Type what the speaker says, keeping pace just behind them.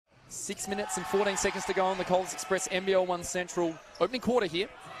6 minutes and 14 seconds to go on the Coles Express NBL 1 Central opening quarter here.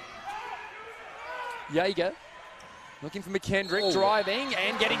 Yaeger looking for McKendrick, driving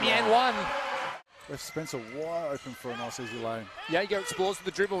and getting the and one. Left Spencer wide open for a nice easy lane. Yaeger explores with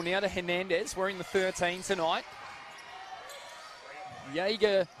the dribble now to Hernandez, wearing the 13 tonight.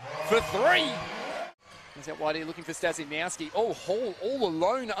 Yaeger for three. He's out wide here looking for Stasianowski. Oh, Hall all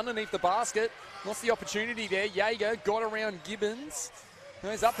alone underneath the basket. Lost the opportunity there. Yaeger got around Gibbons.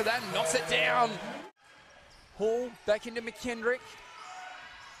 Goes up for that and knocks it down. Hall back into McKendrick.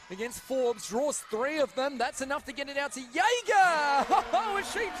 Against Forbes, draws three of them. That's enough to get it out to Yaeger. Oh, and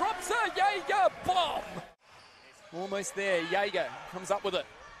she drops her. Yaeger, bomb. Almost there. Yaeger comes up with it.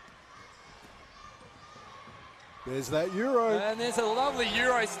 There's that Euro. And there's a lovely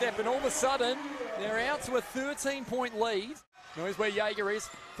Euro step, and all of a sudden, they're out to a 13-point lead. Knows where Yaeger is.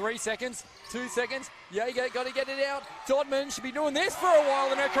 3 seconds, 2 seconds. Yaeger got to get it out. Dodman should be doing this for a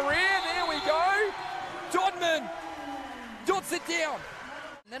while in her career. There we go. Dodman dots it down.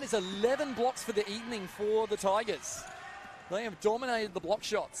 And that is 11 blocks for the evening for the Tigers. They have dominated the block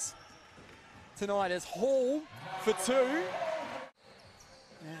shots tonight as Hall for two.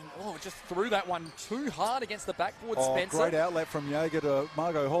 And just threw that one too hard against the backboard, Spencer. Great outlet from Yaeger to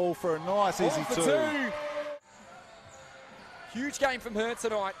Margot Hall for a nice easy two. Huge game from her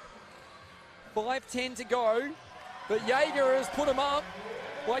tonight. 5:10 to go, but Yaeger has put them up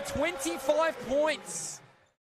by 25 points.